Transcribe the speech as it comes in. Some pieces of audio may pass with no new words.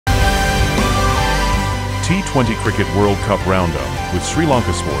T20 Cricket World Cup Roundup with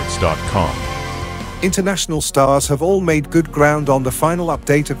SriLankaSports.com. International stars have all made good ground on the final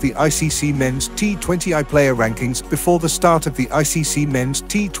update of the ICC Men's T20I player rankings before the start of the ICC Men's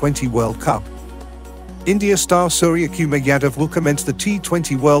T20 World Cup. India star Suryakumar Yadav will commence the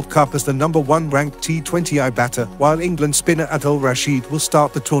T20 World Cup as the #1 ranked T20I batter, while England spinner Adil Rashid will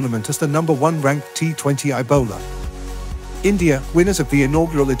start the tournament as the #1 ranked T20I bowler. India, winners of the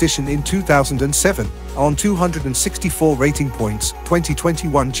inaugural edition in 2007, are on 264 rating points.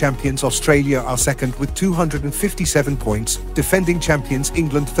 2021 champions Australia are second with 257 points, defending champions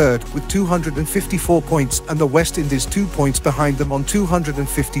England third with 254 points, and the West Indies 2 points behind them on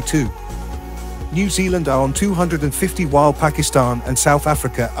 252. New Zealand are on 250 while Pakistan and South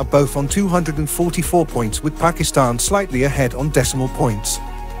Africa are both on 244 points, with Pakistan slightly ahead on decimal points.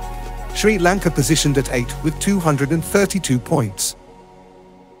 Sri Lanka positioned at 8 with 232 points.